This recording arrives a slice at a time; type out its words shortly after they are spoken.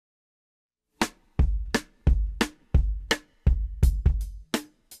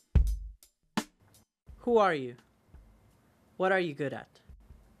Who are you? What are you good at?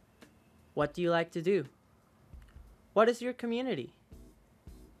 What do you like to do? What is your community?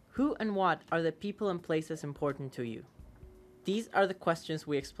 Who and what are the people and places important to you? These are the questions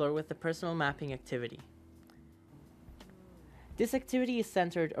we explore with the personal mapping activity. This activity is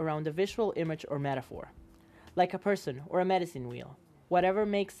centered around a visual image or metaphor, like a person or a medicine wheel, whatever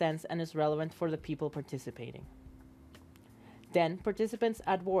makes sense and is relevant for the people participating. Then, participants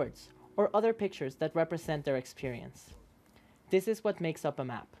add words or other pictures that represent their experience. This is what makes up a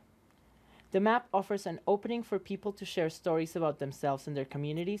map. The map offers an opening for people to share stories about themselves and their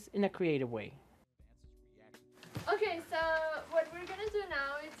communities in a creative way. Okay, so what we're gonna do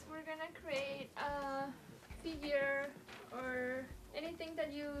now is we're gonna create a figure or anything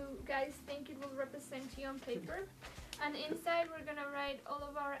that you guys think it will represent you on paper. And inside we're gonna write all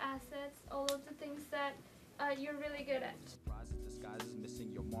of our assets, all of the things that you're really good at.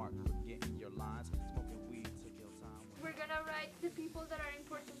 We're gonna write the people that are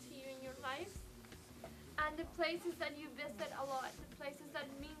important to you in your life and the places that you visit a lot, the places that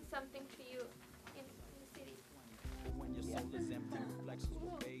mean something to you in the city.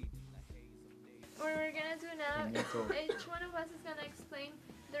 What we're gonna do now, each one of us is gonna explain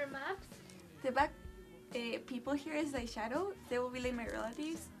their maps. The back people here is like shadow. They will be like my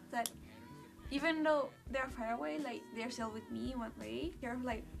relatives that even though they're far away, like they're still with me in one way. They're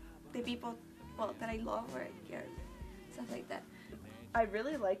like the people, well, that I love or care, stuff like that. I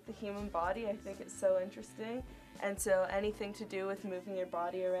really like the human body. I think it's so interesting, and so anything to do with moving your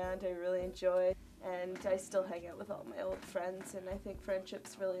body around I really enjoy, and I still hang out with all my old friends, and I think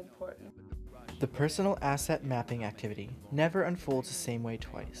friendship's really important. The personal asset mapping activity never unfolds the same way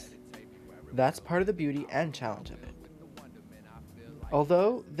twice. That's part of the beauty and challenge of it.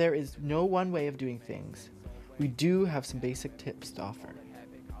 Although there is no one way of doing things, we do have some basic tips to offer.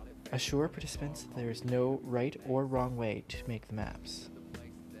 Assure participants there is no right or wrong way to make the maps.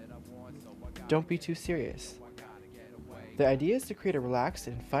 Don't be too serious. The idea is to create a relaxed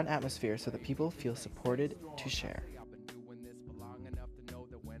and fun atmosphere so that people feel supported to share.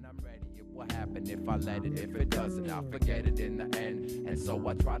 What happened if I let it? If it doesn't, I'll forget it in the end. And so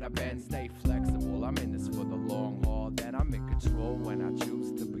I try to bend, stay flexible. I'm in this for the long haul. Then I'm in control when I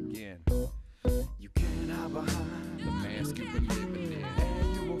choose to begin. You can't hide behind the mask you've been living in.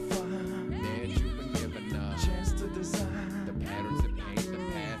 And you will find that you've been given a chance to design the patterns that paint the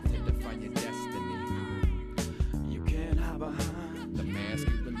path to define your destiny. You can't hide behind the mask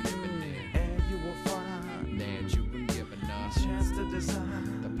you've been living in. And you will find that you've been given a chance to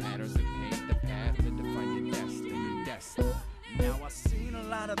design the patterns that paint the path to define your destiny. Now I've seen a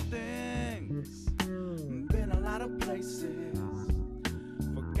lot of things, been a lot of places,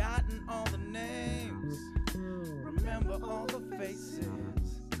 forgotten all the names, remember all the faces,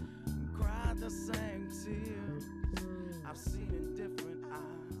 cried the same.